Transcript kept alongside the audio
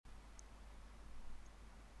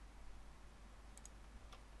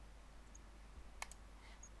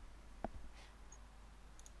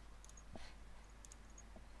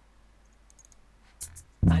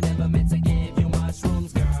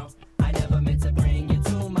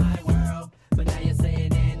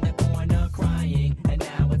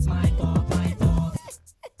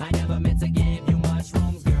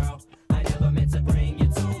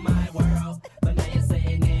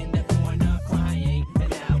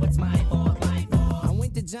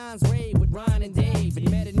John's rave with Ron and Dave, and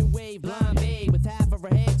met a new wave blonde babe with half of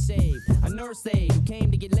her head shaved. A nurse aide who came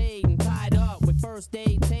to get laid and tied up with first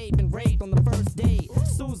aid tape and raped on the first date.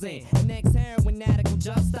 Susan, an ex-heroin addict who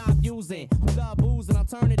just stopped using, who loved booze and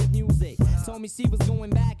alternative music, told me she was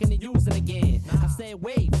going back into using again. I said,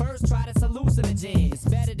 wait, first try this hallucinogen. It's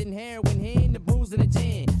better than heroin, hitting the bruise and the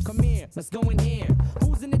gin. Come here, let's go in here.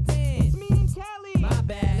 Who's in the den? Me and Kelly. My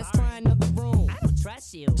bad, let's try another room. I don't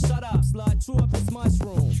trust you. Shut up, slut, chew up this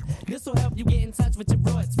mushroom. This'll help you get in touch with your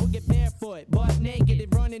roots. We'll get barefoot, butt naked,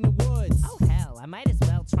 and run in the woods. Oh hell, I might as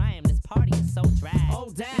well try him. This party is so dry.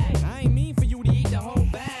 Oh dag, I ain't mean for you to eat the whole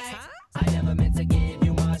bag. Huh? I never meant to give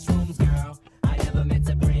you mushrooms, girl. I never meant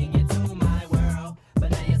to bring you to my world.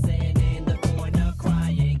 But now you're sitting in the corner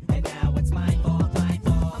crying, and now it's my fault, my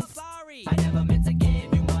fault. I'm sorry. I never meant to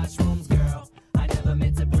give you mushrooms, girl. I never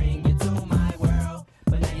meant to bring you to my world.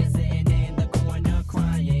 But now you're sitting in the corner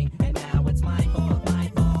crying, and now it's my fault, my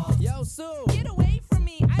fault. Yo, Sue. Get away from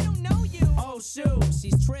me. I don't know you. Oh, shoot,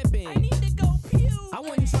 she's tripping. I need to go pew. I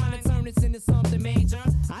wasn't trying to turn this into something major.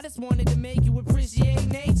 I just wanted to make you appreciate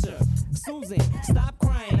nature. Susan, stop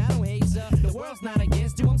crying, I don't hate ya. The world's not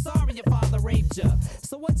against you, I'm sorry your father raped ya.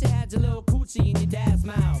 So what you had your little coochie in your dad's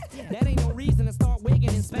mouth? That ain't no reason to start wigging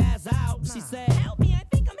and spaz out. She said, Help me, I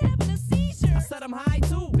think I'm having a seizure. I said I'm high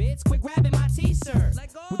too, bitch, quit grabbing my t-shirt.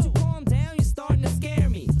 Let go. Would you calm down, you're starting to scare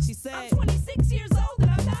me. She said, I'm 26 years old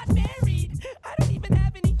and I'm not married. I don't even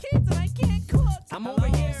have any kids and I can't cook. I'm over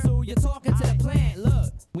here, Sue, you're talking to the plant.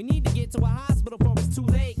 Look, we need to get to a hospital before it's too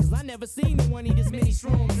late, cause I never seen no one eat as many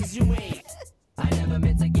shrooms as you ate. I never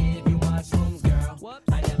meant to give you mushrooms, girl.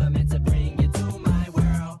 Whoops. I never meant to bring you to my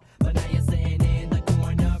world. But now you're sitting in the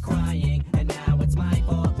corner crying, and now it's my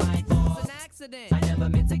fault, my fault. It's an accident. I never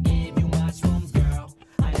meant to give you mushrooms, girl.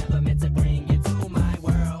 I never meant to bring you to my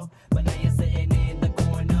world. But now you're sitting in the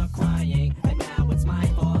corner crying, and now it's my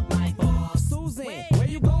fault, my fault. Susan, Wait. where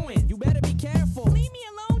you going? You better be careful. Leave me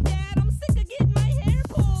alone, Dad. I'm sick of getting my hair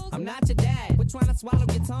pulled. I'm not your dad. Quit trying to swallow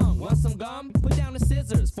your tongue. Want some gum? Put down the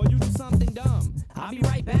scissors before you do something dumb. I'll be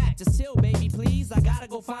right back. Just chill, baby, please. I gotta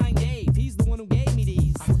go find Dave. He's the one who gave me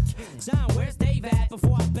these. John, where's Dave at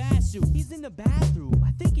before I bash you? He's in the bathroom.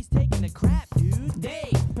 I think he's taking a crap, dude.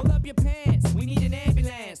 Dave, pull up your pants. We need an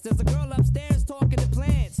ambulance. There's a girl upstairs talking to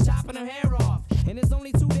plants, chopping her hair off. And there's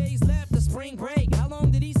only 2 days left to spring break. How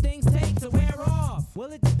long do these things take to wear off?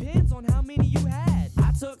 Well, it depends on how many you had.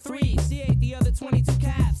 I took 3. She ate the other 22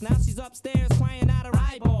 caps. Now she's upstairs crying out her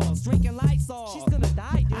eyeballs, drinking Lysol. She's gonna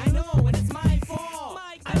die, dude. I know, and it's my fault.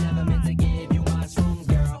 My I never meant to give you mushrooms,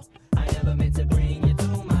 girl. I never meant to bring you to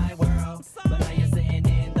my world. But now you're sitting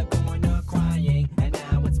in the corner crying, and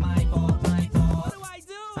now it's my fault, my fault. What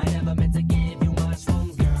do? I never meant to give you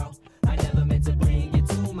mushrooms, girl. I never meant to bring you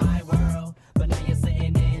to my world. But now you're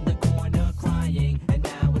sitting in the corner crying, and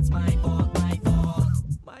now it's my fault, my fault.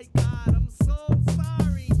 My God, I'm so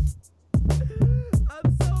sorry.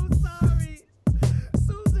 I'm so sorry.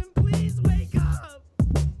 Susan, please wake up.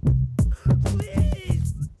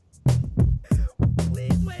 Please.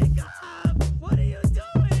 Please wake up. What are you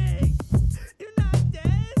doing? You're not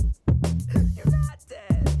dead. You're not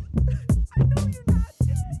dead. I know you're not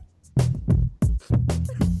dead.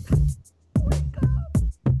 Wake up.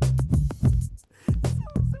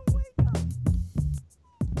 Susan, wake up.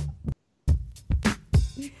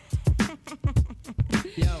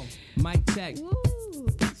 Yo, mic check. Ooh,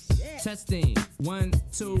 shit. Testing. 1,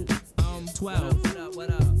 2, 12. What up, what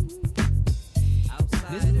up?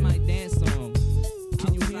 This is my dance song.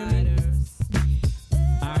 Can you hear me?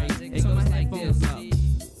 Alright, turn my headphones up.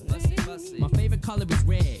 My favorite color is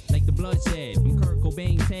red, like the bloodshed from Kurt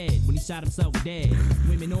Cobain's head when he shot himself dead.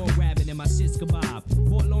 Women all grabbing and my shit's kebab.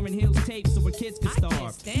 Bought Lauryn Hill's tape so her kids could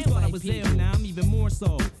starve. You thought I was ill, now I'm even more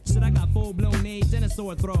so. Shit, I got full-blown AIDS and a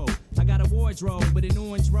sore throat. I got a wardrobe with an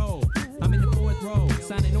orange robe. I'm in the 4th row,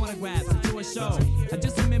 signing autographs at your show. I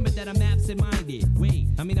just remembered that I'm absent-minded. Wait,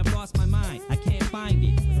 I've lost my mind, I can't find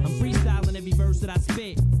it. I'm freestyling every verse that I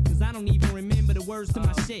spit, cause I don't even remember the words to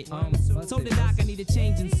my shit. Told the doc I need a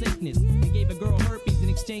change in sickness, and gave a girl herpes in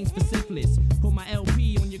exchange for syphilis. Put my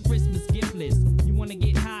LP on your Christmas gift list. You wanna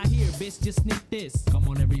get high here, bitch, just sniff this. Come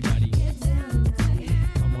on everybody, get down tonight.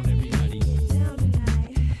 Come on everybody, get down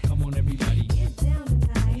tonight. Come on everybody, get down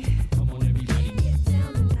tonight. Come on everybody, get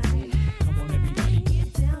down tonight. Come on everybody,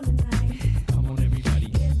 get down tonight. Come on everybody,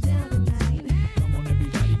 get down tonight. Come on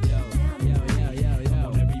everybody, yo. Come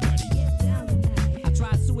on everybody, get down tonight. I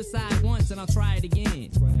tried suicide once and I'll try it again.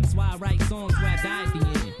 That's why I write songs where I die at the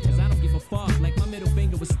end. Cause I don't give a fuck, like my middle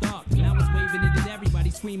finger was stuck. And I was waving it at everybody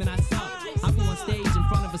screaming I suck. I go on stage in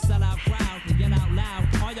front of a sellout crowd and yell out loud,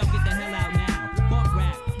 all y'all get the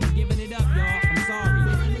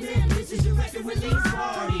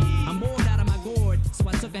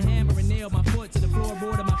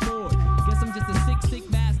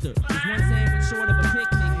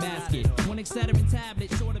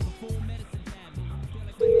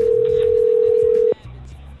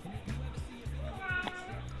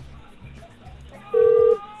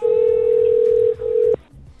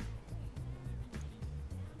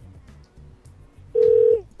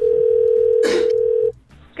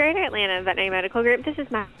Greater Atlanta Veterinary Medical Group. This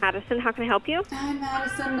is Madison. How can I help you? Hi,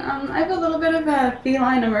 Madison. I have a little bit of a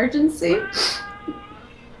feline emergency.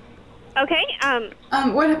 Okay.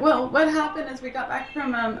 What happened is we got back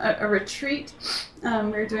from a retreat. We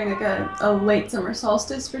were doing like a late summer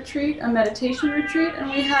solstice retreat, a meditation retreat,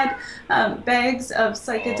 and we had bags of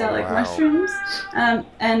psychedelic mushrooms and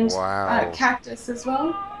cactus as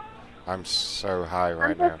well. I'm so high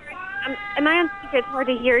right now. Am I on speaker? It's hard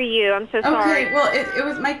to hear you. I'm so sorry. Okay, well, it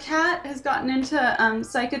was my cat has gotten into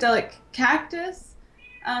psychedelic cactus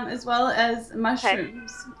as well as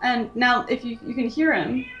mushrooms. Okay. And now if you can hear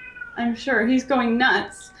him, I'm sure he's going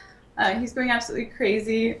nuts. He's going absolutely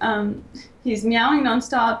crazy. He's meowing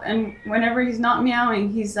nonstop, and whenever he's not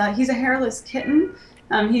meowing, he's a hairless kitten.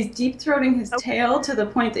 He's deep-throating his tail to the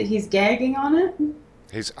point that he's gagging on it.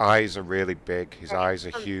 His eyes are really big. His eyes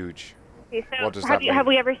are huge. Okay, so what does that mean? Have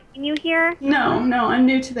we ever seen you here? No, I'm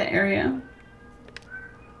new to the area.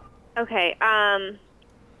 Okay,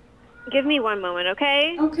 give me one moment,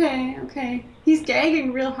 okay? Okay. He's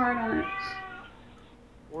gagging real hard on it.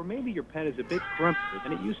 Or maybe your pet is a bit grumpier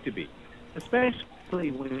than it used to be,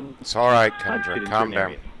 especially when... It's all right, Kendra. Calm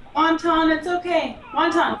down. Wonton, it's okay.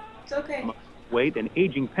 Wonton, it's okay. Weight and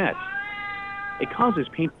aging pets. It causes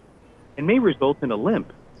pain and may result in a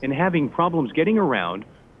limp and having problems getting around,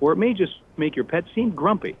 or it may just make your pet seem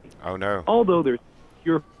grumpy. Oh, no. Although there's no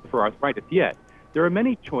cure for arthritis yet, there are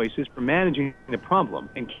many choices for managing the problem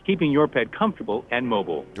and keeping your pet comfortable and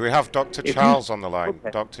mobile. Do we have Dr. Charles on the line? Okay.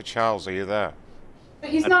 Dr. Charles, are you there? But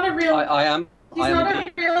he's not a real... I am. He's not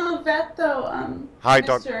a real vet, though, Hi,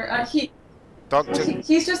 Doctor. Doctor...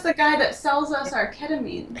 He's just the guy that sells us our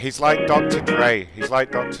ketamine. He's like Dr. Dre.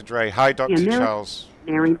 Hi, Dr. Charles.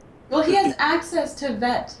 Well, he has access to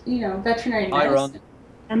veterinary medicine.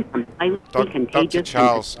 Dr.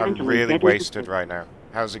 Charles, I'm really wasted right now.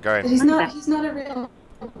 How's it going? But he's not a real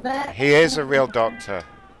vet. He is a real doctor.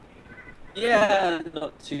 Yeah,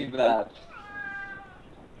 not too bad.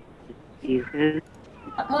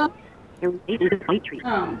 Hello?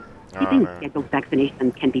 Keeping scheduled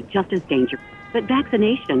vaccination can be just as dangerous, but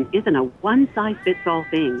vaccination isn't a one-size-fits-all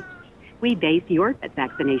thing. We base your pet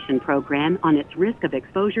vaccination program on its risk of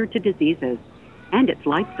exposure to diseases and its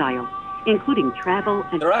lifestyle, including travel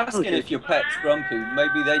and... They're asking if your pet's grumpy.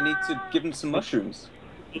 Maybe they need to give him some mushrooms.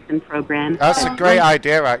 Program. That's a great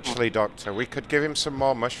idea, actually, Doctor. We could give him some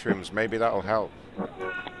more mushrooms. Maybe that'll help.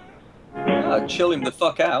 Chill him the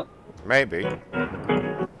fuck out. Maybe.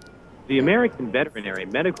 The American Veterinary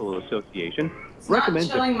Medical Association recommends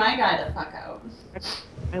not chilling my guy the fuck out.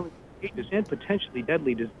 And potentially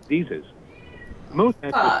deadly diseases. The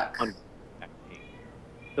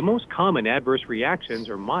most common adverse reactions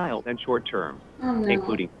are mild and short-term,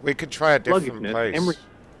 including... We could try a different place.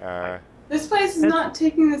 This place is not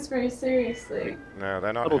taking this very seriously. No,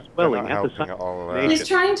 they're not helping at all. He's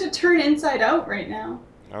trying to turn inside out right now.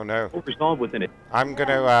 Oh no! Resolved within it. I'm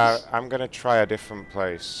gonna try a different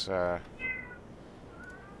place. There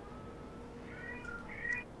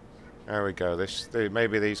we go.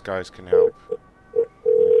 Maybe these guys can help.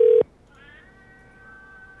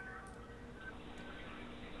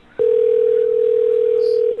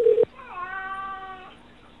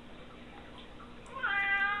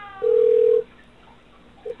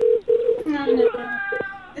 No.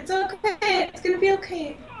 It's okay. It's gonna be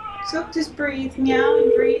okay. So just breathe, meow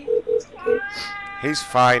and breathe. It's okay. He's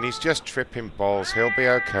fine. He's just tripping balls. He'll be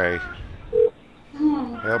okay.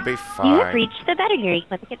 He'll be fine. You have reached the veterinary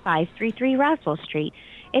clinic at 533 Roswell Street.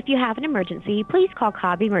 If you have an emergency, please call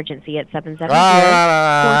Cobb Emergency at 770.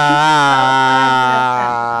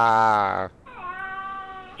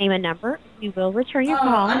 Name a number. We will return your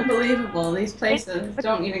call. Unbelievable. These places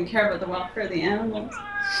don't even care about the welfare of the animals.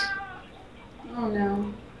 Oh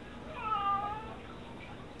no.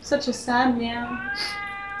 Such a sad meow.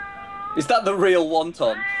 Is that the real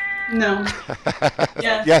wonton? No.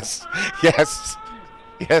 Yes. Yes,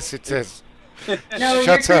 it is. No,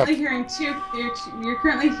 you're currently hearing two. You're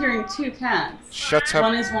currently hearing two cats. Shut up.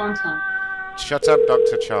 One is wonton. Shut up,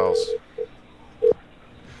 Dr. Charles.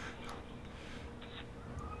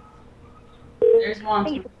 There's wonton.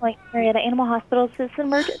 Thank you for calling the Animal Hospital. Is this an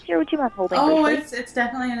emergency, or would you mind holding? Oh, it's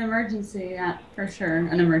definitely an emergency. Yeah, for sure,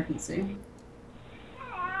 an emergency.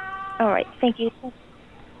 All right, thank you.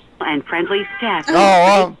 And friendly staff.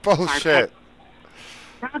 Oh, bullshit.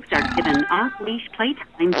 Dogs are given off-leash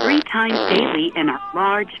playtime 3 times daily in our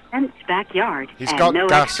large fenced backyard. He's got no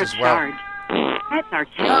gas extra as well. Charge. Pets are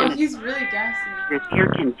kept Oh, he's really gassy.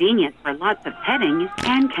 They're convenient for lots of petting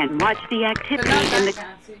and can watch the activity in the...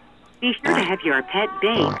 Gassy. Be sure to have your pet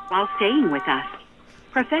bathe while staying with us.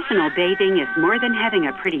 Professional bathing is more than having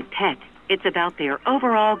a pretty pet. It's about their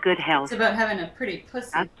overall good health. It's about having a pretty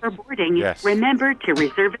pussy. As for boarding, Yes. remember to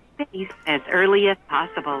reserve a space as early as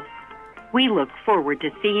possible. We look forward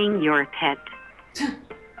to seeing your pet.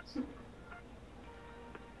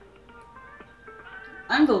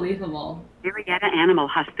 Unbelievable. Marietta Animal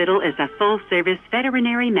Hospital is a full-service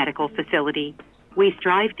veterinary medical facility. We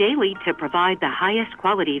strive daily to provide the highest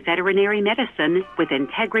quality veterinary medicine with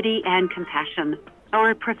integrity and compassion.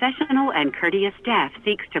 Our professional and courteous staff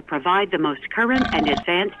seeks to provide the most current and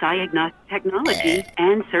advanced diagnostic technology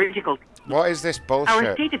and surgical. What is this Our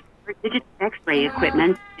bullshit? state-of-the-art digital X-ray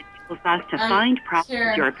equipment enables us to find problems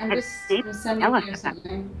Sharon, your I'm pet just sending you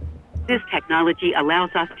something. This technology allows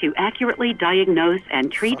us to accurately diagnose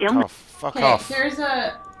and treat Fuck illness. off. Fuck Okay, off.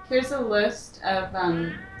 here's a list of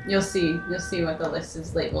you'll see what the list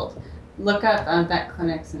is labeled. Look up vet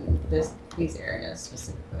clinics in these areas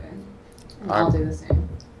specifically. And I'll do the same.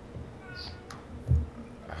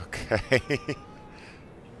 Okay.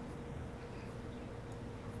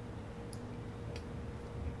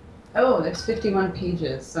 Oh, there's 51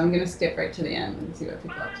 pages, so I'm gonna skip right to the end and see what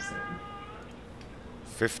people have to say.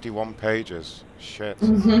 51 pages. Shit.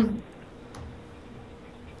 Mm-hmm.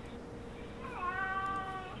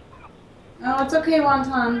 Oh, it's okay,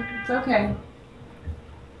 Wonton. It's okay.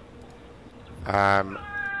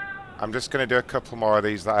 I'm just going to do a couple more of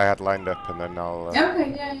these that I had lined up, and then I'll...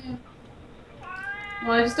 Okay, yeah.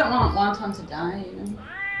 Well, I just don't want Wonton to die, you know.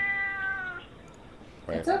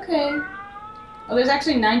 Wait. It's okay. Oh, there's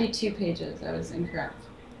actually 92 pages. I was incorrect.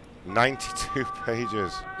 92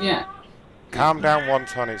 pages. Yeah. Calm down,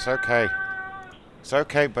 Wonton. It's okay. It's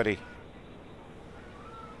okay, buddy.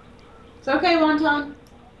 It's okay, Wonton.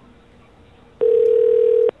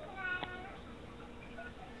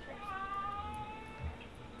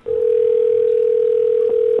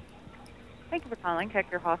 Thank you for calling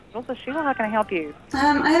Kecker Hospital. So Sheila, how can I help you?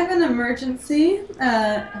 I have an emergency,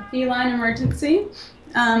 a feline emergency.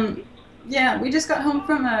 Yeah, we just got home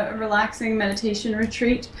from a relaxing meditation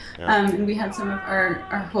retreat, and we had some of our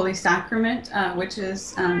Holy Sacrament, which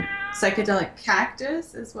is psychedelic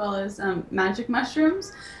cactus as well as magic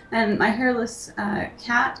mushrooms. And my hairless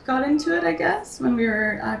cat got into it, I guess, when we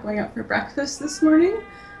were going out for breakfast this morning.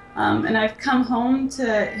 And I've come home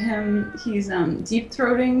to him. He's deep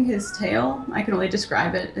throating his tail. I can only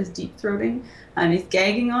describe it as deep throating. He's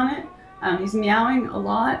gagging on it. He's meowing a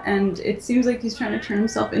lot, and it seems like he's trying to turn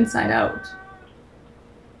himself inside out.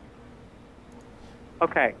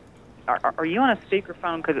 Okay. Are you on a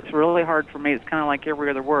speakerphone? Because it's really hard for me. It's kind of like every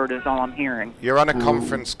other word is all I'm hearing. You're on a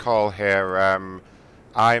conference call here. I'm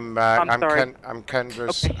sorry. I'm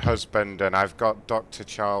Kendra's husband, and I've got Dr.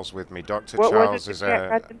 Charles with me. Dr. What Charles was is it you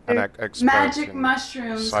got an into? expert Magic in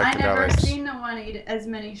mushrooms. I never psychedelics. seen no one eat as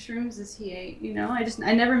many shrooms as he ate. You know,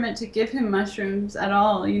 I never meant to give him mushrooms at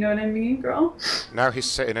all. You know what I mean, girl? Now he's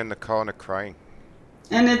sitting in the corner crying.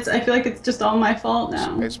 And I feel like it's just all my fault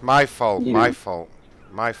now. It's my fault. You My know? fault.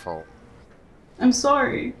 My fault. I'm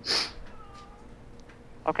sorry.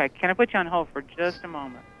 Okay, can I put you on hold for just a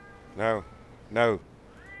moment? No. No.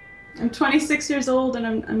 I'm 26 years old and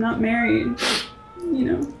I'm not married. You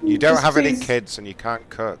know. You don't Just have any please- kids, and you can't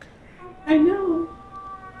cook. I know.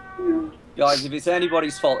 Guys, if it's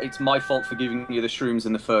anybody's fault, it's my fault for giving you the shrooms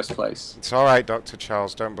in the first place. It's all right, Dr.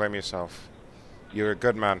 Charles. Don't blame yourself. You're a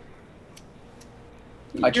good man.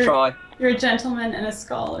 I try. You're a gentleman and a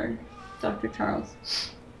scholar, Dr. Charles.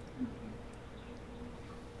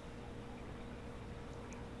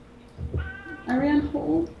 Are we on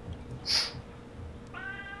hold?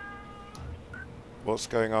 What's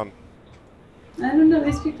going on? I don't know.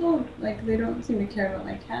 These people, like, they don't seem to care about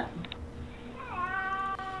my cat.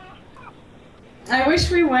 I wish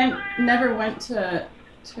we never went to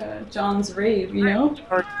John's rave, you know?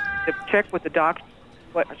 Or to check with the doctor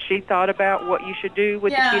what she thought about what you should do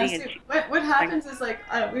with the kitty. So And what happens is, like,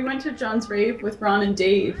 we went to John's rave with Ron and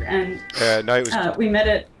Dave, and No, it was we met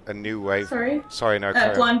at a new wave. Sorry, no. Carry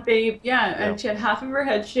on. Blonde Babe, Yeah. and she had half of her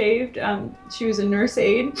head shaved. She was a nurse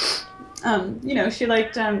aide. You know, she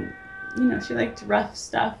liked rough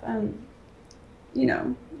stuff. You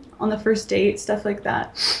know, on the first date, stuff like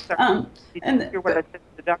that. did you hear what I said?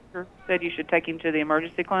 The doctor said you should take him to the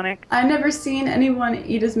emergency clinic. I've never seen anyone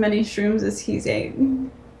eat as many shrooms as he's ate.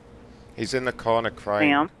 He's in the corner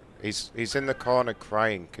crying. Ma'am? He's in the corner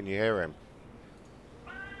crying. Can you hear him?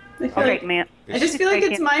 I feel like, ma'am. I just feel like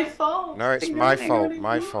it's my fault. No, it's You know my what I fault. mean?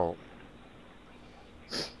 My fault.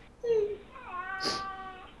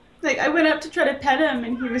 Like, I went up to try to pet him,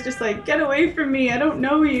 and he was just like, "Get away from me! I don't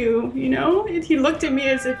know you." You know? And he looked at me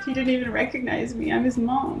as if he didn't even recognize me. I'm his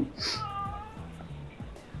mom.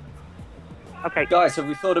 Okay. Guys, have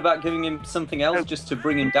we thought about giving him something else just to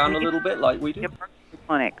bring him down a little bit, like we do?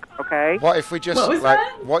 Clinic, okay? What if we just What was like?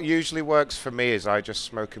 that? What usually works for me is I just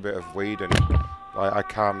smoke a bit of weed and like I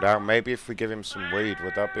calm down. Maybe if we give him some weed,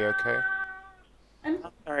 would that be okay? I'm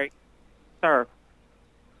sorry, sir.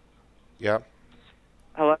 Yeah.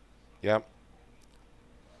 Hello. Yeah.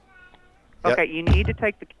 Okay, you need to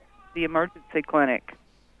take the emergency clinic.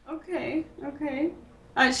 Okay.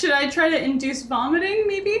 Should I try to induce vomiting,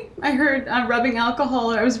 maybe? I heard rubbing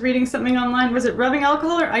alcohol, or I was reading something online. Was it rubbing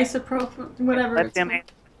alcohol or isoprofen, whatever? Let them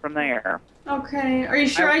answer from there. Okay. Are you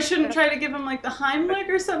sure I shouldn't try to give him, like, the Heimlich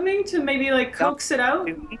or something to maybe, like, coax it out?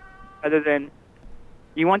 Other than,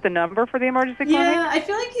 you want the number for the emergency clinic? Yeah, I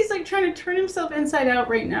feel like he's, like, trying to turn himself inside out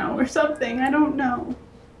right now or something. I don't know.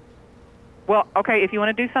 Well, okay, if you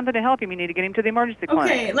want to do something to help him, you need to get him to the emergency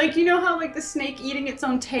clinic. Okay, like, you know how, like, the snake eating its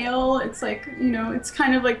own tail? It's like, you know, it's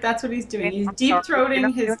kind of like that's what he's doing. He's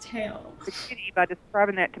deep-throating his tail. By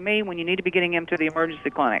describing that to me when you need to be getting him to the emergency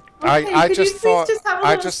clinic. Okay, I could just you thought please just have a I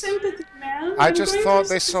little just sympathy, man? I I'm just going thought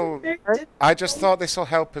through this'll something I just thought this'll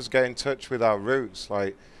help us get in touch with our roots.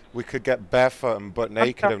 Like we could get barefoot and butt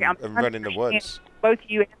naked and run in the woods. Both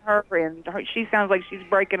you and her, she sounds like she's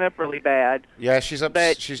breaking up really bad. Yeah, she's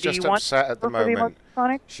she's just upset at the moment.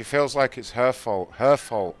 She feels like it's her fault. Her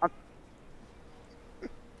fault.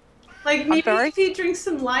 Like maybe if he drinks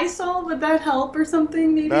some Lysol, would that help or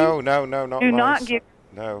something? Maybe. No, not Do not Lysol. give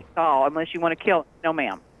No. Lysol unless you want to kill him. No,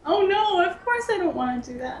 ma'am. Oh no! Of course I don't want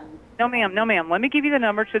to do that. No, ma'am. No, ma'am. Let me give you the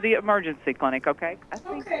number to the emergency clinic, okay?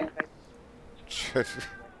 Okay.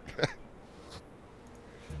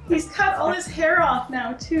 He's cut all his hair off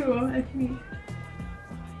now too. I think.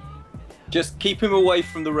 Just keep him away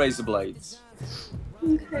from the razor blades.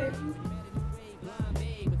 Okay.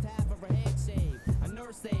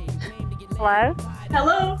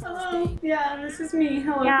 Hello? Hello. Yeah, this is me.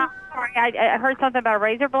 Hello. Yeah, sorry, I heard something about a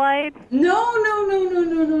razor blade. No.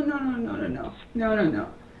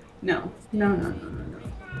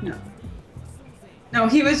 No,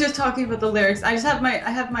 he was just talking about the lyrics. I have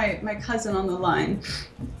my cousin on the line.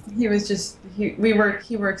 He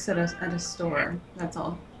works at a store. That's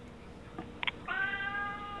all.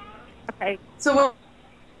 Okay. So what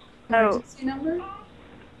emergency number?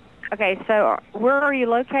 Okay, so where are you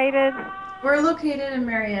located? We're located in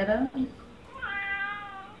Marietta.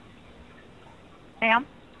 Ma'am?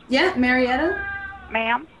 Yeah, Marietta.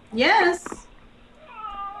 Ma'am? Yes.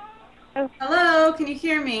 Oh. Hello, can you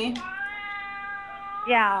hear me?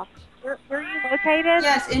 Yeah. Where are you located?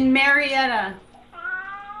 Yes, in Marietta.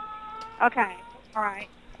 Okay, all right.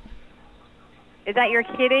 Is that your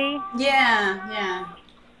kitty? Yeah.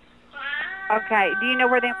 Okay, do you know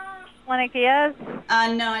where the clinic is?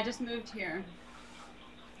 No, I just moved here.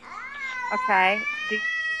 Okay.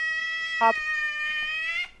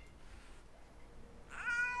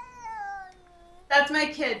 That's my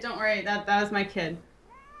kid. Don't worry. That was my kid.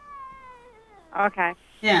 Okay.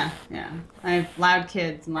 Yeah. I have loud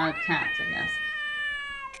kids and loud cats, I guess.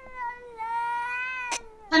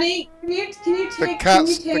 Honey, can you take...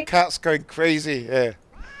 The cat's going crazy. Yeah.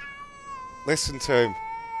 Listen to him.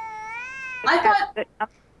 I thought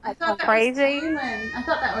that crazy. was Kaylin. I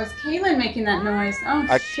thought that was Kaylin making that noise.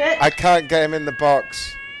 Oh, shit. I can't get him in the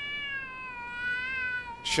box.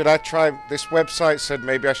 Should I try... This website said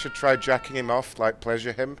maybe I should try jacking him off, like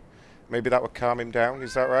pleasure him. Maybe that would calm him down.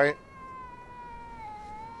 Is that right?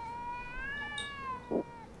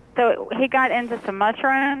 So he got into some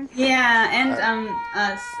mushrooms? Yeah, and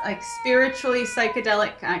like spiritually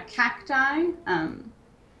psychedelic cacti.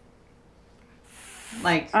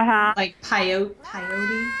 Like peyote,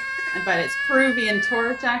 but it's Peruvian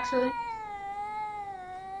torch actually.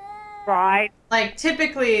 Right. Like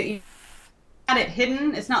typically, you had it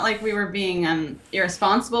hidden. It's not like we were being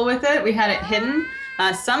irresponsible with it. We had it hidden.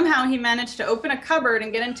 Somehow he managed to open a cupboard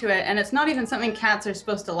and get into it, and it's not even something cats are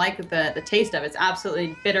supposed to like the taste of. It's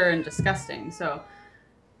absolutely bitter and disgusting. So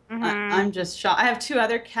I'm just shocked. I have two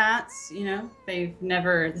other cats. You know,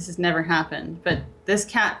 this has never happened. But this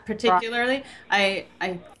cat particularly, I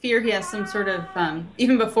fear he has some sort of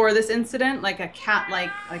even before this incident, like a cat like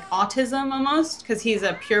autism almost, because he's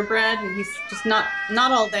a purebred and he's just not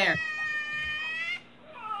all there.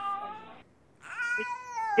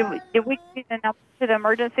 Did we get the number to the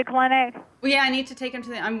emergency clinic? Well, yeah, I need to take him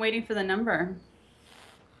to I'm waiting for the number.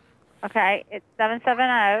 Okay, it's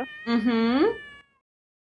 770. Mm-hmm.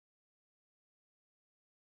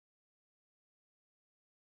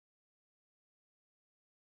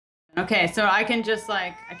 Okay, so I can just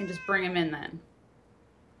bring him in then.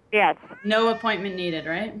 Yes. No appointment needed,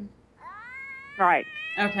 right? Right.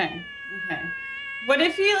 Okay. What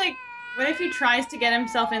if he What if he tries to get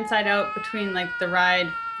himself inside out between like the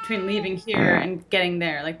ride between leaving here and getting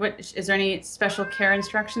there? Like, what is there any special care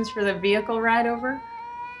instructions for the vehicle ride over?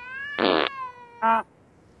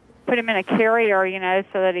 Put him in a carrier,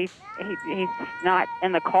 so that he's not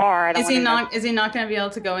in the car. Is he not going to be able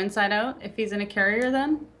to go inside out if he's in a carrier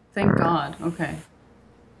then? Thank God. Okay.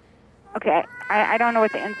 Okay, I don't know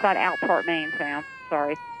what the inside out part means, Sam.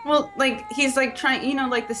 Sorry. Well, like he's like trying,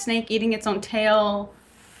 like the snake eating its own tail.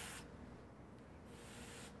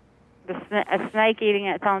 A snake eating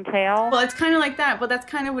its own tail? Well, it's kind of like that, but that's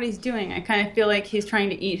kind of what he's doing. I kind of feel like he's trying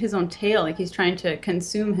to eat his own tail, like he's trying to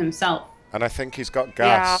consume himself. And I think he's got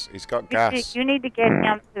gas. Yeah. He's got gas. You need to get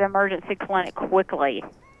him to the emergency clinic quickly.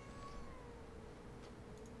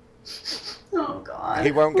 Oh, God.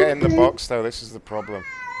 He won't get in the box, though. This is the problem.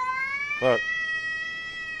 Look.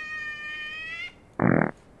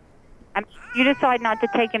 You decide not to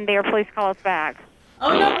take him there, please call us back.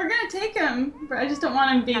 Oh no, we're gonna take him. But I just don't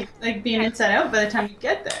want him being inside out by the time you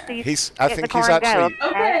get there. So I think he's actually.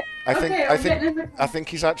 Okay. I think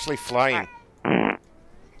he's actually flying.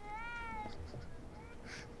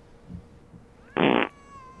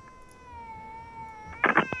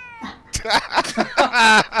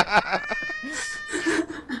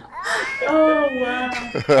 Oh wow!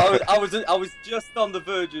 I was just on the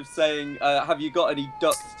verge of saying, have you got any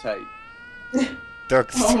duct tape?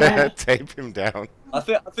 Duct tape him down. I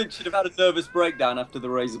think she'd have had a nervous breakdown after the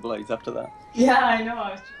razor blades after that. Yeah, I know.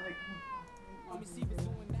 I was like.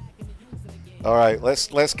 All right,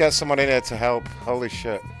 let's get someone in here to help. Holy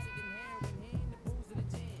shit!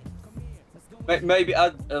 Maybe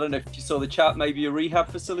I don't know if you saw the chat. Maybe a rehab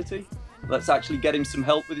facility. Let's actually get him some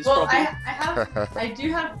help with his problem. I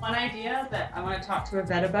do have one idea that I want to talk to a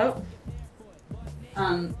vet about.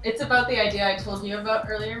 It's about the idea I told you about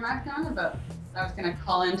earlier, Macron, about I was going to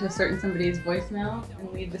call into somebody's voicemail and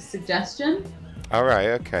leave a suggestion. All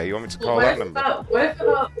right, okay. You want me to call that number? What if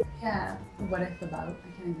about? I can't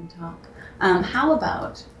even talk. How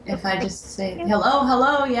about if I just say,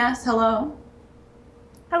 hello, yes, hello.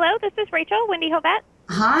 Hello, this is Rachel, Wendy Hill Vet.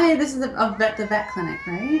 Hi, this is the vet clinic,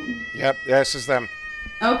 right? Yep, this is them.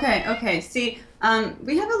 Okay. See,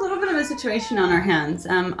 we have a little bit of a situation on our hands.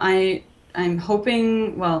 I'm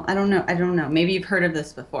hoping, well, I don't know. Maybe you've heard of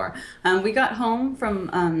this before. We got home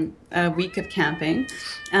from a week of camping,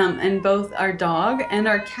 and both our dog and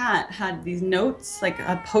our cat had these notes, like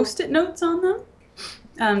Post-it notes on them.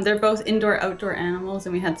 They're both indoor-outdoor animals,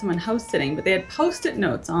 and we had someone house sitting, but they had Post-it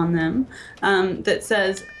notes on them that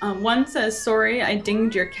says, one says, "Sorry, I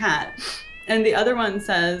dinged your cat," and the other one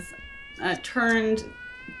says, "Turned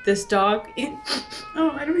this dog in."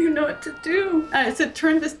 Oh, I don't even know what to do. It said,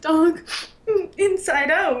 "Turned this dog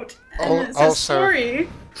inside out," and it says, "Sorry,"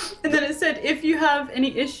 and then it said, "If you have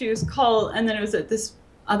any issues, call," and then it was at this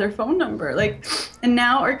other phone number, and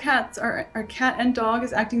now our cat and dog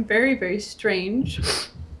is acting very, very strange.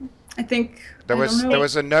 I think there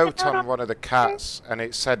was a note on one of the cats, and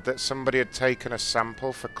it said that somebody had taken a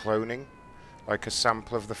sample for cloning, like a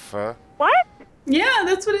sample of the fur. What? Yeah,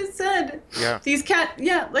 that's what it said. Yeah. These we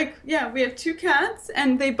have two cats,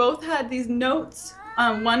 and they both had these notes.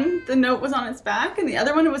 The note was on its back, and the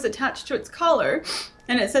other one was attached to its collar,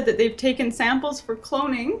 and it said that they've taken samples for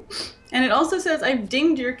cloning. And it also says, "I've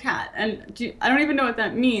dinged your cat," and I don't even know what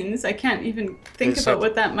that means. I can't even think about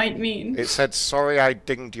what that might mean. It said, "Sorry, I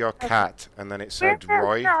dinged your cat," and then it said,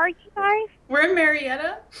 "Roy." Where are you guys? We're in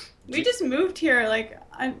Marietta. We just moved here.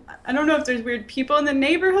 I don't know if there's weird people in the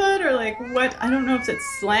neighborhood or what. I don't know if it's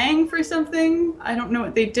slang for something. I don't know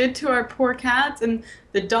what they did to our poor cats and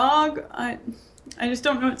the dog. I just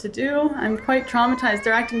don't know what to do. I'm quite traumatized.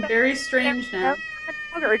 They're acting very strange now.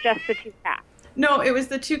 Or just the two cats? No, it was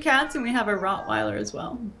the two cats, and we have a Rottweiler as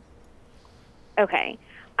well. Okay.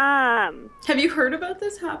 Have you heard about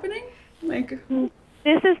this happening?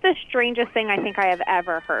 This is the strangest thing I think I have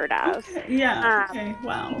ever heard of. Okay. Yeah. Okay.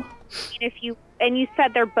 Wow. You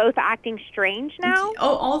said they're both acting strange now?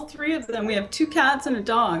 Oh, all three of them. We have two cats and a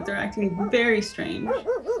dog. They're acting very strange.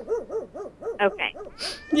 Okay.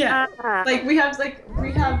 Yeah. We have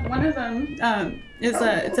one of them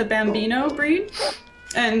it's a Bambino breed,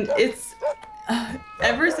 and it's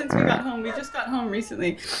ever since we got home, we just got home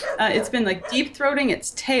recently, it's been deep throating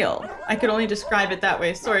its tail. I could only describe it that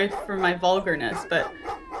way. Sorry for my vulgarness, but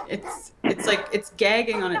it's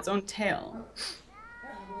gagging on its own tail.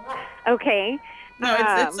 Okay. No,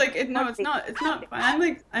 it's not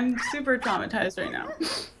fine. I'm super traumatized right now.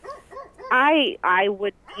 I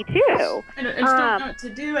would be too. I just don't know what to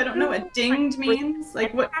do. I don't know what dinged means.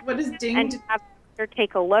 What is dinged? And have her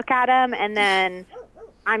take a look at him, and then,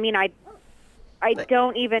 I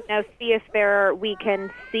don't even know. See if we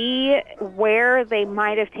can see where they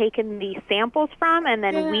might have taken the samples from, and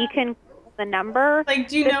then we can call the number. Like,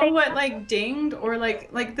 do you know what like dinged or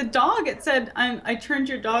like the dog? It said I turned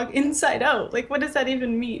your dog inside out. Like, what does that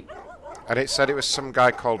even mean? And it said it was some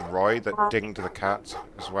guy called Roy that dinged the cat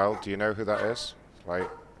as well. Do you know who that is? Like,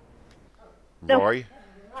 Roy?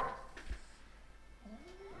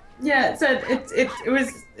 Yeah, it said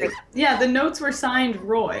yeah, the notes were signed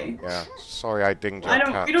Roy. Yeah, sorry I dinged your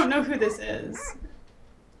cat. We don't know who this is.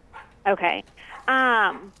 Okay.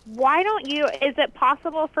 Why don't you, is it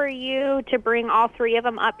possible for you to bring all three of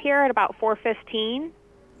them up here at about 4:15?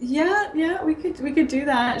 Yeah, we could do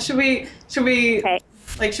that. Should we okay.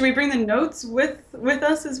 Like, should we bring the notes with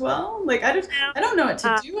us as well? Like, I don't know what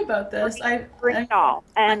to do about this. Bring it all,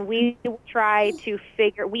 and we will try to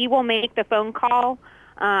figure. We will make the phone call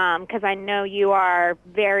because I know you are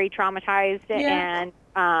very traumatized, and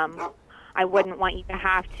I wouldn't want you to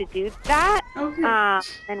have to do that. Okay.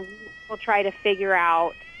 And we will try to figure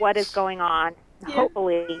out what is going on. Yeah.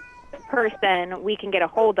 Hopefully, the person we can get a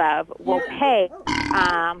hold of will pay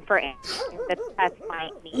for anything that the pets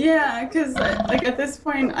might need. Yeah, because like at this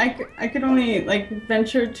point, I could only like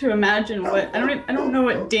venture to imagine what I don't know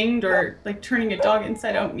what dinged or like turning a dog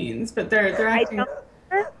inside out means, but they're acting. I don't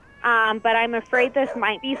know, but I'm afraid this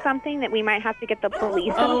might be something that we might have to get the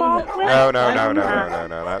police involved with. No,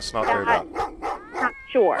 that's not do that. Not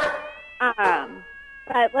sure.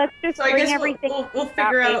 But let's just So I bring guess everything. we'll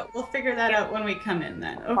figure that out when we come in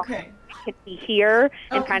then. Okay. Could be here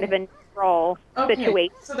and kind of a control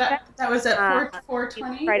situation. So that was at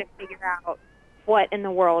 4:20. Try to figure out what in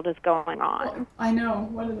the world is going on. Well, I know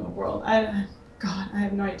what in the world. I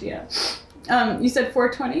have no idea. You said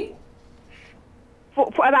 4:20.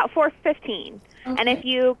 About 4:15. Okay. And if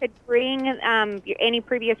you could bring any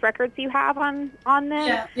previous records you have on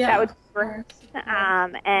them, that would be great.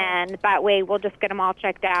 And that way we'll just get them all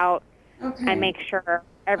checked out and make sure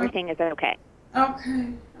everything is okay.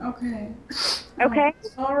 Okay. Okay.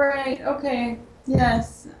 All right. Okay.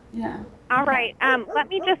 Yes. Yeah. All right. Let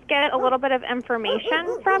me just get a little bit of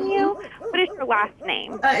information from you. What is your last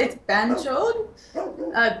name? It's Banchoed.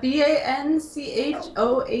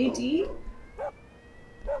 Banchoad.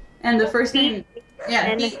 And the first name,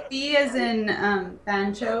 B as in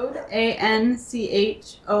Banchoed, Anchoad.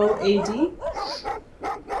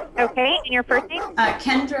 Okay, and your first name?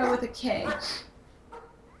 Kendra with a K.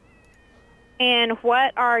 And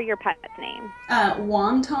what are your pets' names?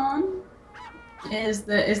 Wonton is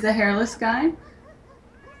the hairless guy.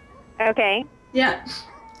 Okay. Yeah.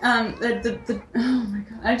 The oh my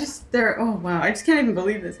god, I just can't even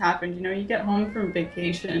believe this happened. You know, you get home from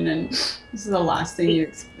vacation and this is the last thing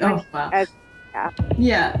you oh wow.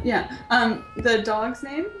 Yeah. The dog's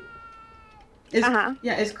name is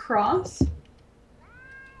is Cross.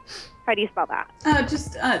 How do you spell that?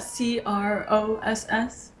 Just Cross.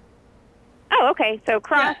 Oh, okay. So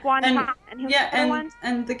Cross, one, and who's the other one?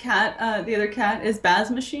 And the cat, the other cat is Baz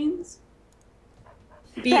Machines.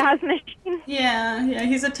 Baz Machines? Yeah,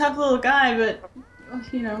 he's a tough little guy, but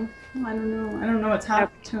you know, I don't know what's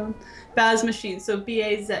happened to him. Baz Machines, so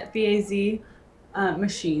B-A-Z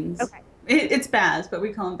Machines. Okay. It's Baz, but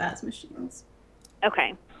we call him Baz Machines.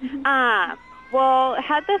 Okay. We'll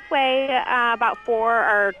head this way about 4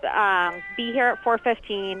 or be here at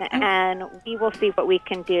 4:15, and we will see what we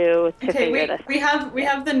can do to figure this. We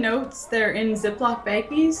have the notes. They're in Ziploc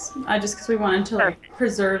baggies, just because we wanted to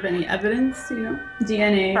preserve any evidence, you know,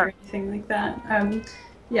 DNA or anything like that. We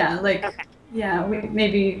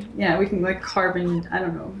can like carbon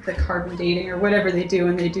dating or whatever they do,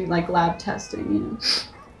 and they do like lab testing, you know.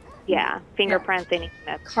 Yeah, fingerprints,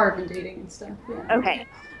 anything. Carbon dating and stuff. Yeah. Okay.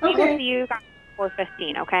 We will see you guys.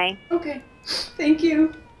 4:15, okay? Okay. Thank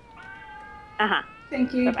you.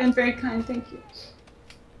 Thank you. You've Bye-bye. been very kind. Thank you.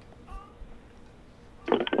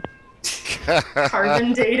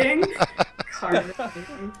 Carbon dating? Carbon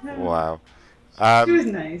dating. Wow. She was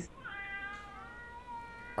nice.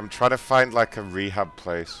 I'm trying to find like a rehab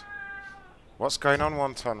place. What's going on,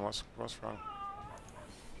 Wonton? What's wrong?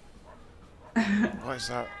 What is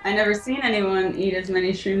that? I never seen anyone eat as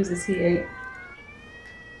many shrooms as he ate.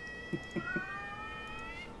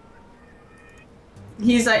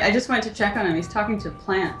 He's like, I just went to check on him. He's talking to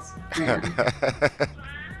plants. They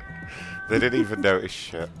didn't even notice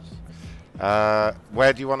shit.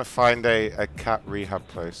 Where do you want to find a cat rehab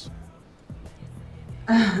place?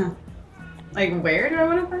 Like, where do I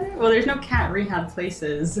want to find it? Well, there's no cat rehab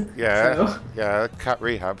places. Yeah, yeah, cat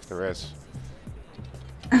rehab there is.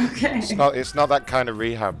 Okay. It's not that kind of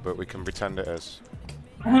rehab, but we can pretend it is.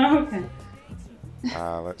 Okay.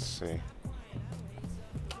 Let's see.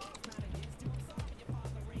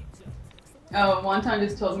 Oh, Wonton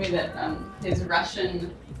just told me that his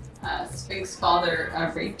Russian Sphinx father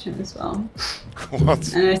raped him as well.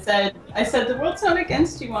 What? And I said, the world's not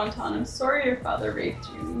against you, Wonton. I'm sorry your father raped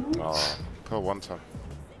you. Oh, poor Wonton.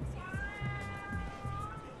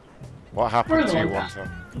 What happened to you, Wonton?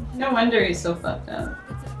 No wonder he's so fucked up.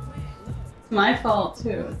 It's my fault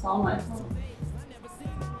too. It's all my fault.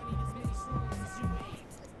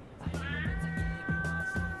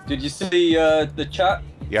 Did you see the chat?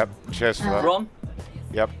 Yep. Cheers for that. Ron?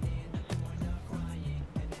 Yep.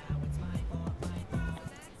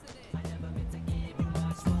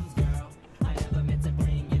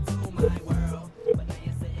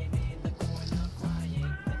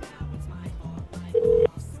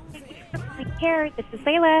 Here, this is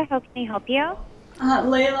Layla. How can I help you?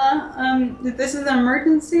 Layla, this is an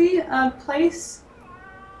emergency place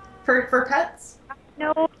for pets?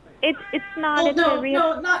 No, it's not. Well, It's no, a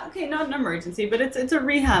rehab. no, not an emergency, but it's a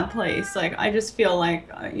rehab place. Like I just feel like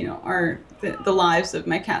you know the lives of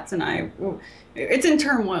my cats and I, it's in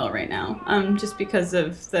turmoil right now. Just because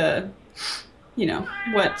of the, you know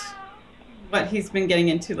what he's been getting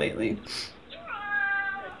into lately.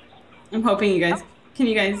 I'm hoping you guys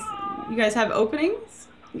have openings?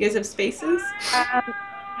 You guys have spaces?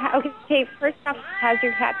 Okay, first off, has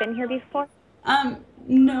your cat been here before?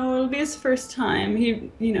 No, it'll be his first time.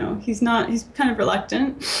 He's kind of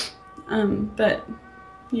reluctant. But,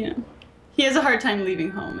 you know, he has a hard time leaving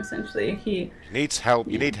home, essentially. He needs help.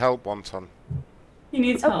 You need help, Wonton. He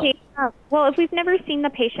needs help. Okay, well, if we've never seen the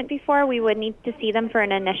patient before, we would need to see them for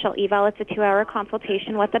an initial eval. It's a 2-hour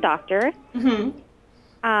consultation with the doctor. Mm-hmm.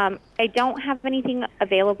 I don't have anything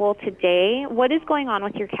available today. What is going on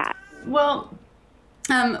with your cat? Well,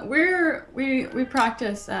 we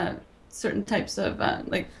practice certain types of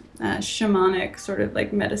shamanic sort of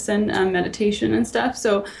like medicine, meditation and stuff.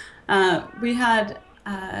 So we had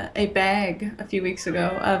a bag a few weeks ago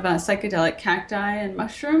of psychedelic cacti and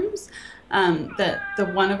mushrooms that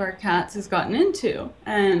one of our cats has gotten into,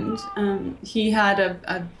 and he had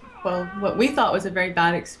what we thought was a very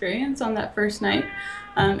bad experience on that first night.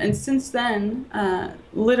 And since then,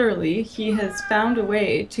 literally, he has found a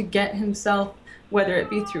way to get himself, whether it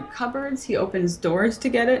be through cupboards, he opens doors to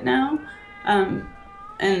get it now.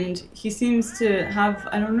 And he seems to have,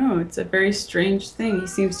 I don't know, it's a very strange thing. He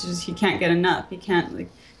seems to he can't get enough. He can't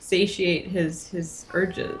like satiate his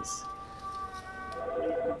urges.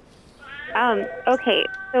 Okay,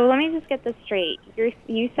 so let me just get this straight.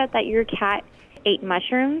 You said that your cat ate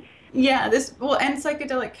mushrooms? Yeah, and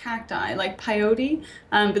psychedelic cacti like peyote,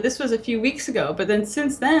 but this was a few weeks ago. But then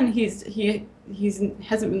since then, he hasn't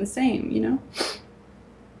been the same, you know.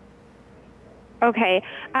 Okay,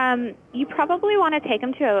 you probably want to take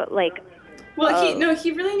him to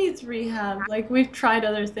he really needs rehab. Like we've tried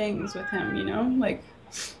other things with him, you know, like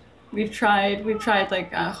we've tried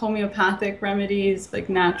like homeopathic remedies, like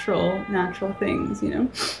natural things, you know.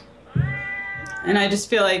 And I just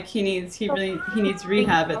feel like he needs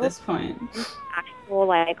rehab at this point. Actual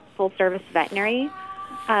like full service veterinary.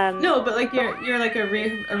 No, but like you're like a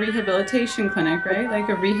rehabilitation clinic, right? Like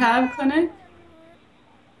a rehab clinic,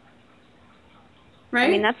 right?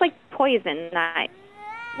 I mean that's like poison that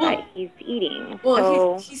he's eating.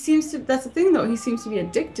 Well, so... he seems to. That's the thing, though. He seems to be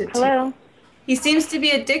addicted. Hello. He seems to be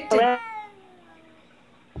addicted.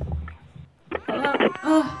 Hello.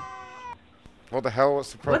 Oh. What the hell?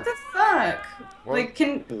 What's the problem? What the fuck? What? Like,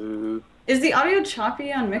 is the audio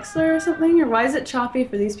choppy on Mixler or something, or why is it choppy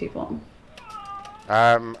for these people?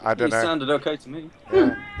 I don't know. It sounded okay to me.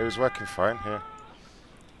 Yeah, it was working fine here.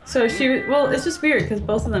 So it's just weird because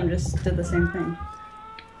both of them just did the same thing.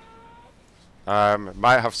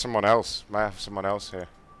 Might have someone else here.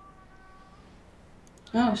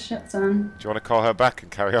 Oh shit, son. Do you want to call her back and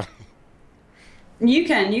carry on? You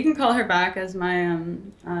can call her back as my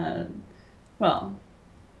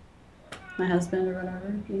my husband or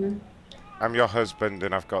whatever, you know. I'm your husband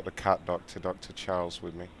and I've got the cat doctor, Dr. Charles,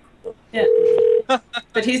 with me. Yeah.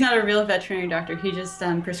 But he's not a real veterinary doctor. He just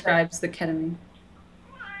prescribes the ketamine.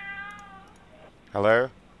 Hello?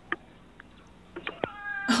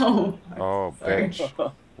 Oh. Oh,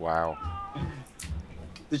 bitch. Wow.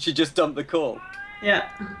 Did she just dump the call? Yeah.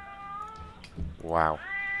 Wow.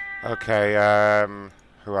 Okay,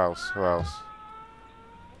 who else?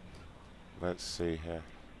 Let's see here.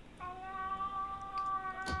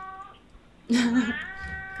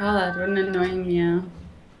 God, what an annoying meow.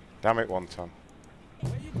 Damn it, Wonton.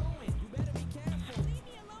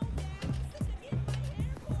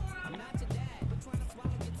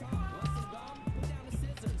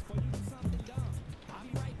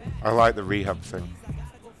 I like the rehab thing.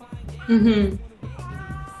 Mm-hmm.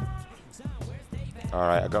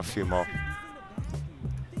 Alright, I got a few more.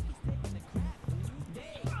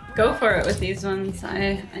 go for it with these ones.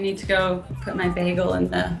 I need to go put my bagel in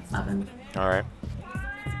the oven. All right.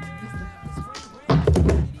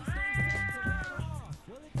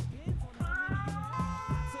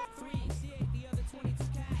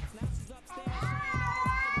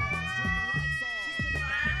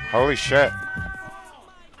 Holy shit.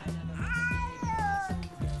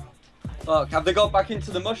 Oh, have they got back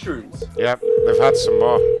into the mushrooms? Yep, they've had some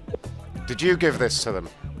more. Did you give this to them?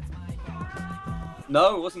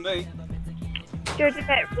 No, it wasn't me. Georgia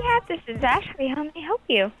Vet Rehab, this is Ashley. How may I help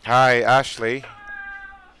you? Hi, Ashley.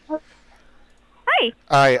 Hi.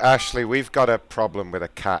 Hi, Ashley. We've got a problem with a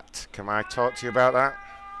cat. Can I talk to you about that?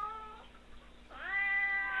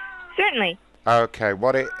 Certainly. Okay,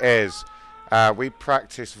 what it is, we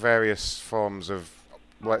practice various forms of,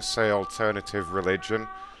 let's say, alternative religion,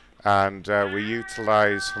 and we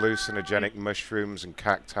utilize hallucinogenic mushrooms and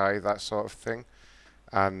cacti, that sort of thing.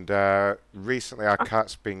 And recently our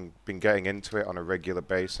cat's been getting into it on a regular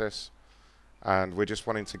basis, and we're just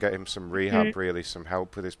wanting to get him some rehab, really, some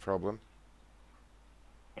help with his problem.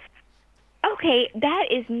 Okay, that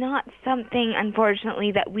is not something,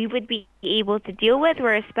 unfortunately, that we would be able to deal with.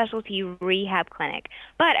 We're a specialty rehab clinic.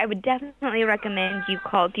 But I would definitely recommend you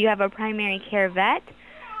call. Do you have a primary care vet?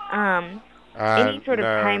 Any sort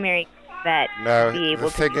of primary vet would be able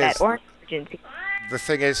to do that, or an emergency. The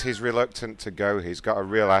thing is, he's reluctant to go. He's got a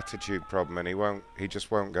real attitude problem, and he just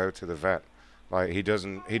won't go to the vet. Like, he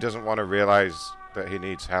doesn't want to realize that he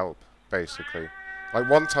needs help, basically. Like,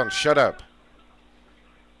 Wonton, shut up.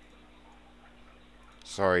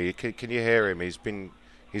 Sorry, can you hear him? He's been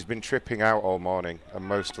tripping out all morning and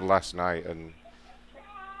most of last night, and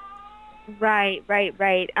Right.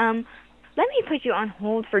 Let me put you on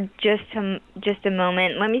hold for just a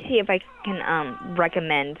moment. Let me see if I can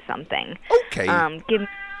recommend something. Okay. Give me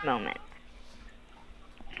a moment.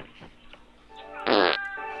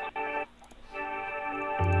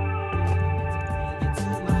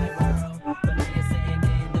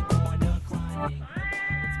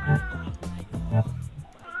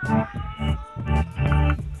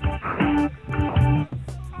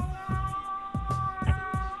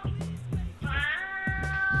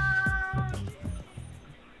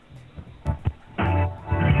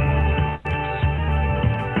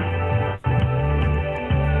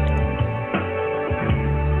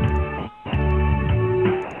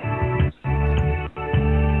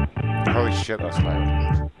 holy shit, that's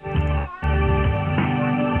loud.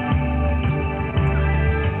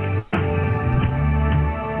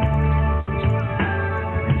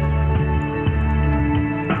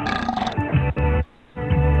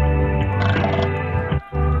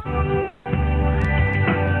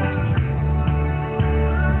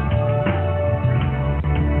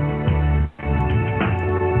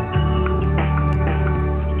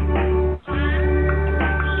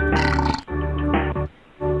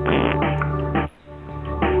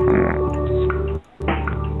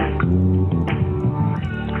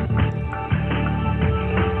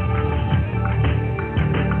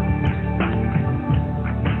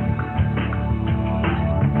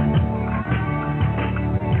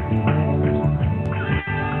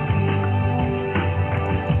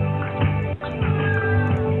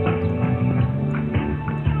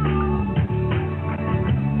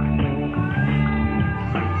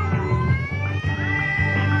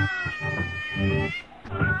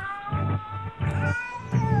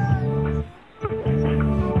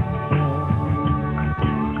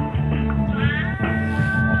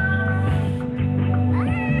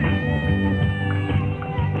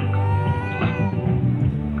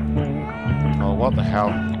 What the hell?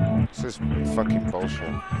 This is fucking bullshit.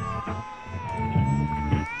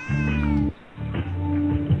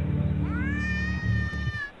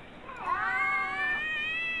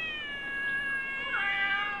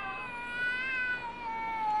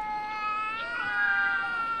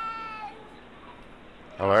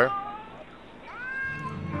 Hello?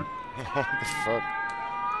 What the fuck?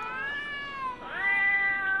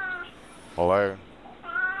 Hello?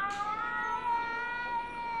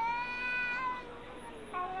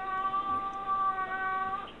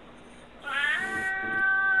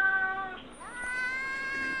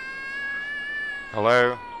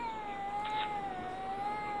 Hello?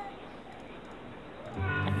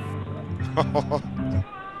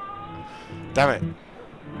 Damn it.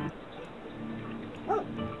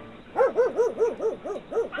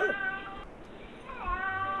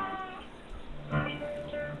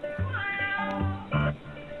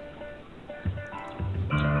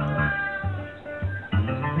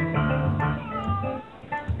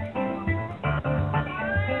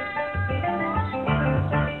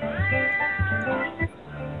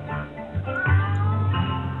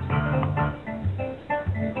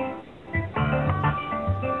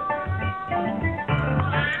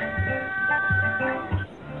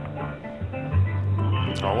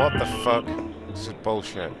 Oh, what the fuck? This is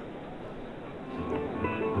bullshit.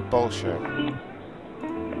 Bullshit.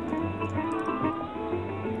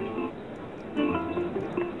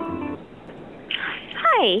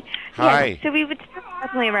 Hi. Hi. Yes, so we would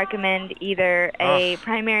definitely recommend either a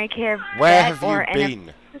primary care Where vet have you or been?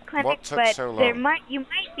 an clinic, What took but so there long? you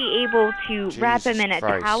might be able to wrap him Jesus in a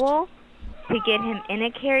Christ. towel to get him in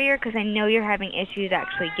a carrier, because I know you're having issues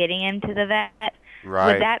actually getting him to the vet.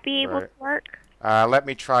 Right. Would that be able right. to work? Let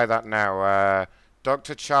me try that now.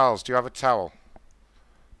 Dr. Charles, do you have a towel?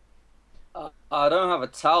 I don't have a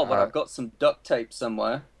towel, but I've got some duct tape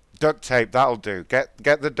somewhere. Duct tape, that'll do. Get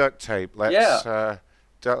the duct tape. Let's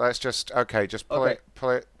let's just just pull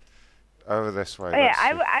it over this way. Oh, yeah,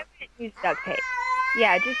 I would use duct tape.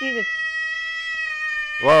 Yeah, just use it.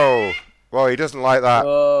 Whoa, he doesn't like that.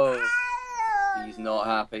 Whoa, he's not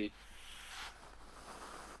happy.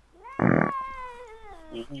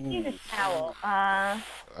 Use a towel,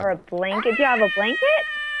 or a blanket. Do you have a blanket?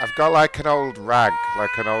 I've got like an old rag,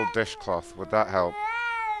 like an old dishcloth. Would that help?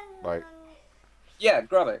 Like. Yeah,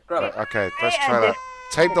 grab it. Okay, let's try that.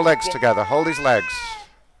 Tape the legs together. Hold his legs.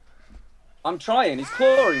 I'm trying. He's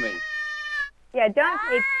clawing me. Yeah, don't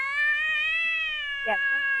tape him. Yeah,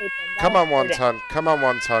 don't tape him. Come on, Wonton. Come on,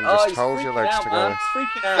 Wonton. Just hold your legs together. Man. He's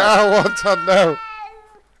freaking out. No, Wonton, no.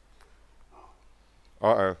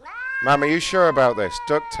 Uh-oh. Ma'am, are you sure about this?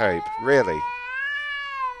 Duct tape? Really?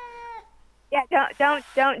 Yeah,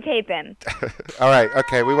 don't tape him. All right,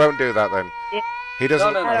 okay, we won't do that then. Yeah. He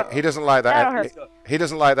doesn't. No. He doesn't like that. That'll hurt. He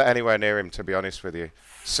doesn't like that anywhere near him. To be honest with you,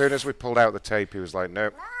 as soon as we pulled out the tape, he was like,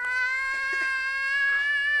 "Nope."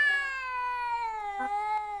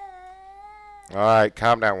 All right,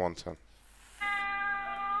 calm down, Wonton.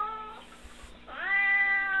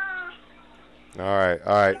 All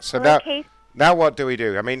right. So now what do we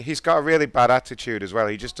do? I mean, he's got a really bad attitude as well.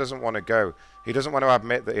 He just doesn't want to go. He doesn't want to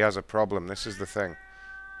admit that he has a problem. This is the thing.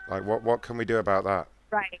 Like, what can we do about that?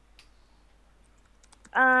 Right.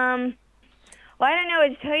 Well, I don't know what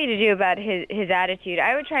to tell you to do about his attitude.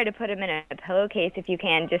 I would try to put him in a pillowcase if you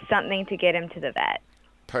can, just something to get him to the vet.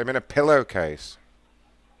 Put him in a pillowcase.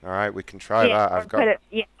 All right, we can try that.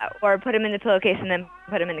 Or put him in the pillowcase and then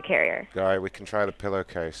put him in the carrier. All right, we can try the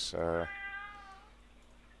pillowcase.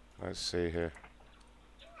 Let's see here.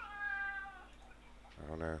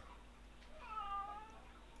 Oh no.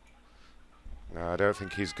 No, I don't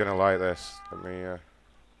think he's gonna like this. Let me.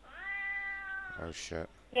 Oh shit.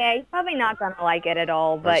 Yeah, he's probably not gonna like it at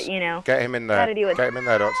all. But you know, get him in there. Gotta do Get him in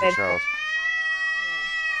there, Dr. Charles.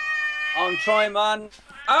 I'm trying, man.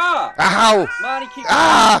 Ah! Ow! Man, he keeps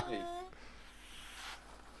me.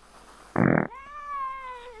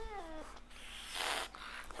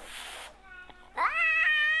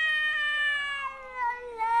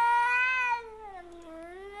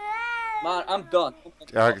 Man, I'm done.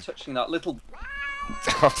 I'm not touching that little.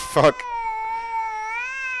 Oh fuck.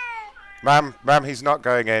 Ma'am, he's not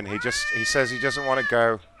going in. He says he doesn't want to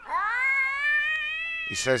go.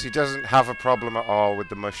 He says he doesn't have a problem at all with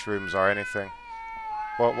the mushrooms or anything.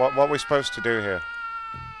 What are we supposed to do here?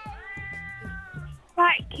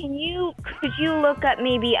 Right, could you look up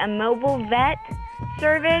maybe a mobile vet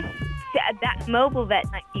service? That mobile vet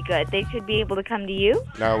might be good. They should be able to come to you.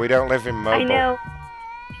 No, we don't live in mobile. I know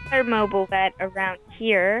there's a mobile vet around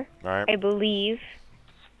here, right. I believe.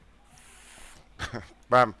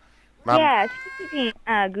 Ma'am. Yeah, you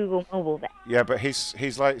can Google mobile vet. Yeah, but he's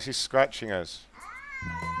scratching us.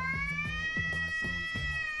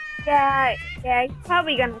 Yeah, he's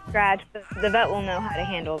probably gonna scratch, but the vet will know how to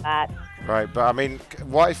handle that. Right, but I mean,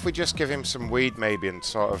 what if we just give him some weed maybe and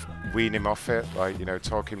sort of wean him off it, like, you know,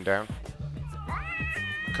 talk him down?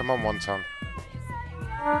 Come on, Wonton.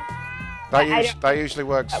 That usually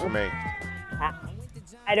works for me.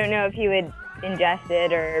 I don't know if he would ingest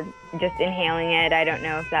it or just inhaling it. I don't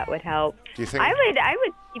know if that would help. Do you think? I would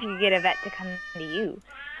see if you could get a vet to come to you,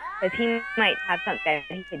 because he might have something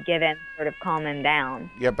that he could give him, sort of calm him down.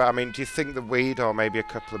 Yeah, but I mean, do you think the weed or maybe a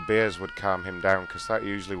couple of beers would calm him down? Because that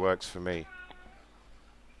usually works for me.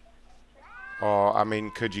 Or, I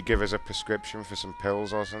mean, could you give us a prescription for some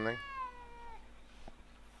pills or something?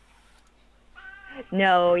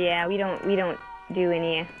 No, yeah, we don't do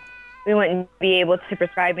any. We wouldn't be able to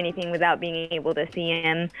prescribe anything without being able to see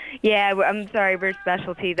him. Yeah, I'm sorry, we're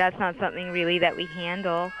specialty. That's not something really that we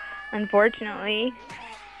handle, unfortunately.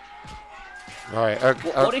 Right.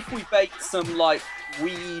 What if we baked some like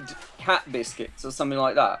weed cat biscuits or something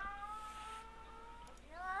like that?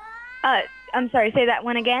 I'm sorry. Say that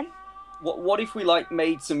one again. What if we like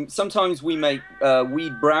made some? Sometimes we make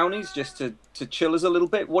weed brownies just to chill us a little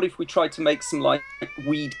bit. What if we tried to make some like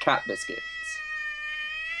weed cat biscuits?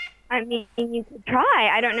 I mean, you could try.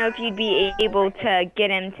 I don't know if you'd be able to get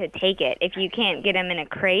him to take it. If you can't get him in a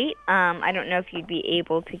crate, I don't know if you'd be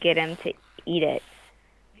able to get him to eat it.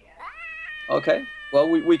 Okay. Well,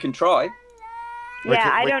 we can try. Yeah,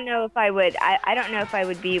 I don't know if I would. I don't know if I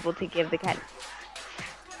would be able to give the cat.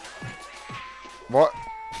 What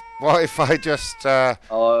if I just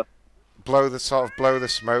blow the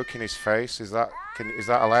smoke in his face? Is that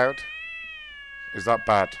allowed? Is that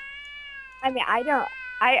bad? I mean, I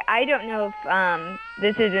don't know if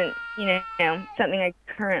this isn't something I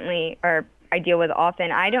currently or I deal with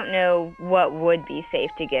often. I don't know what would be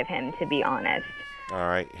safe to give him, to be honest. All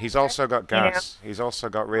right. He's also got gas. He's also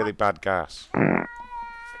got really bad gas.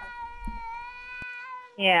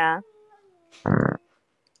 Yeah.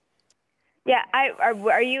 Yeah.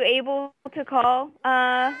 Are you able to call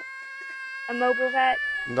a mobile vet?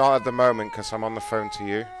 Not at the moment, because I'm on the phone to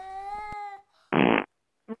you.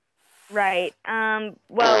 Right.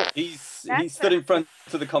 Well, he's stood in front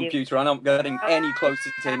of the computer, and I'm not getting any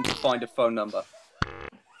closer to him to find a phone number.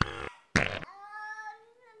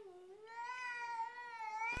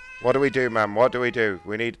 What do we do, ma'am? What do we do?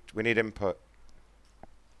 We need input.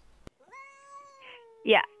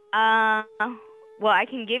 Yeah. Well, I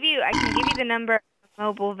can give you the number of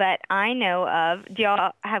mobile vet I know of. Do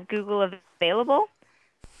y'all have Google available?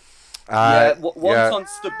 Wonton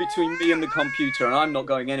stood between me and the computer, and I'm not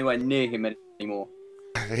going anywhere near him anymore.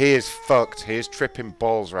 He is fucked. He is tripping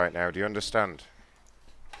balls right now. Do you understand?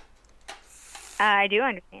 I do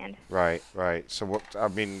understand. Right. So what? I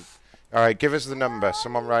mean, all right. Give us the number.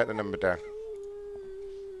 Someone write the number down.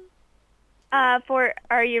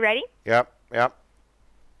 Are you ready? Yep.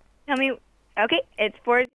 Tell me. Okay, it's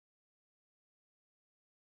 4.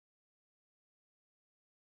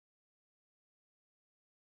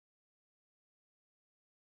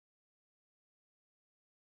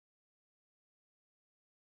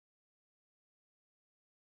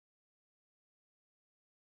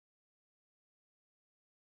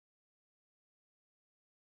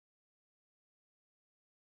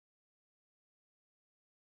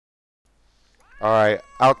 All right.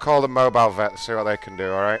 I'll call the mobile vet. See what they can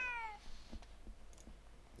do. All right.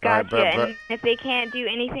 Gotcha. And if they can't do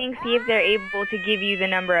anything, see if they're able to give you the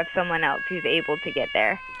number of someone else who's able to get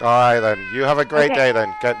there. All right then. You have a great day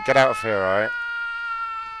then. Get out of here. All right.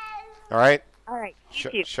 All right. All right.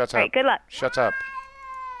 Shut up. All right. Good luck. Shut up.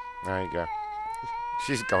 There you go.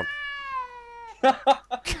 She's gone.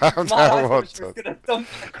 Calm down, was going to dump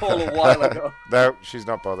the call a while ago. No, she's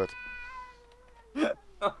not bothered.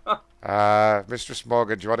 Mistress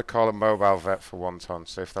Morgan, do you want to call a mobile vet for Wonton?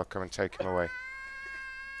 See if they'll come and take him away.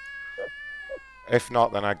 If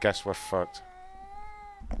not, then I guess we're fucked.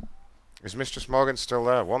 Is Mistress Morgan still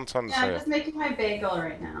there? Wonton's Yeah, I'm here. just making my bagel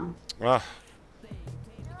right now. Ah,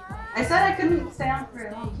 I said I couldn't stay on for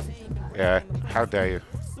very long. yeah, how dare you.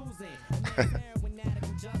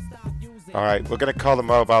 Alright, we're gonna call the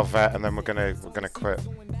mobile vet and then we're gonna quit.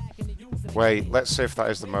 Wait, let's see if that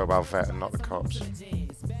is the mobile vet and not the cops.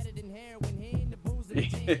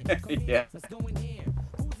 Yeah.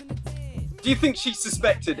 Do you think she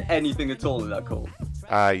suspected anything at all in that call?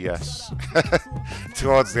 Yes.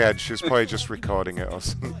 Towards the end, she was probably just recording it or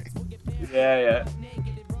something. Yeah.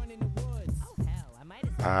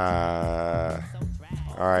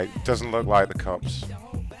 Alright, doesn't look like the cops.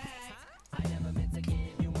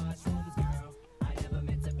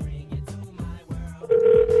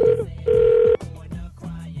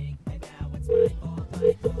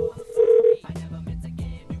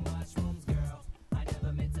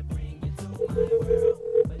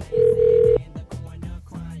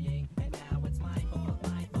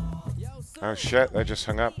 Oh shit, they just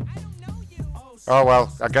hung up. Oh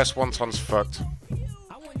well, I guess Wonton's fucked.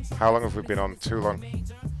 How long have we been on? Too long.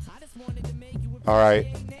 Alright.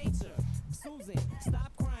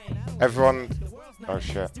 Everyone... Oh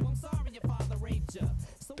shit.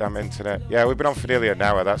 Damn internet. Yeah, we've been on for nearly an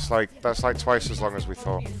hour. That's like twice as long as we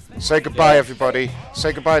thought. Say goodbye, everybody.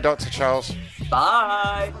 Say goodbye, Dr. Charles.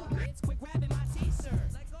 Bye!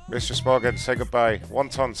 Mistress Morgan, say goodbye.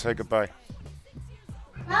 Wonton, say goodbye.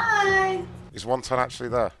 Bye! Is Wonton actually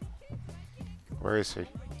there? Where is he?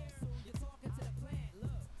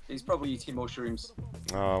 He's probably eating mushrooms.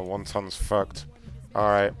 Oh, Wonton's fucked.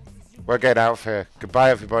 Alright. We're getting out of here. Goodbye,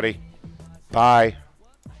 everybody. Bye.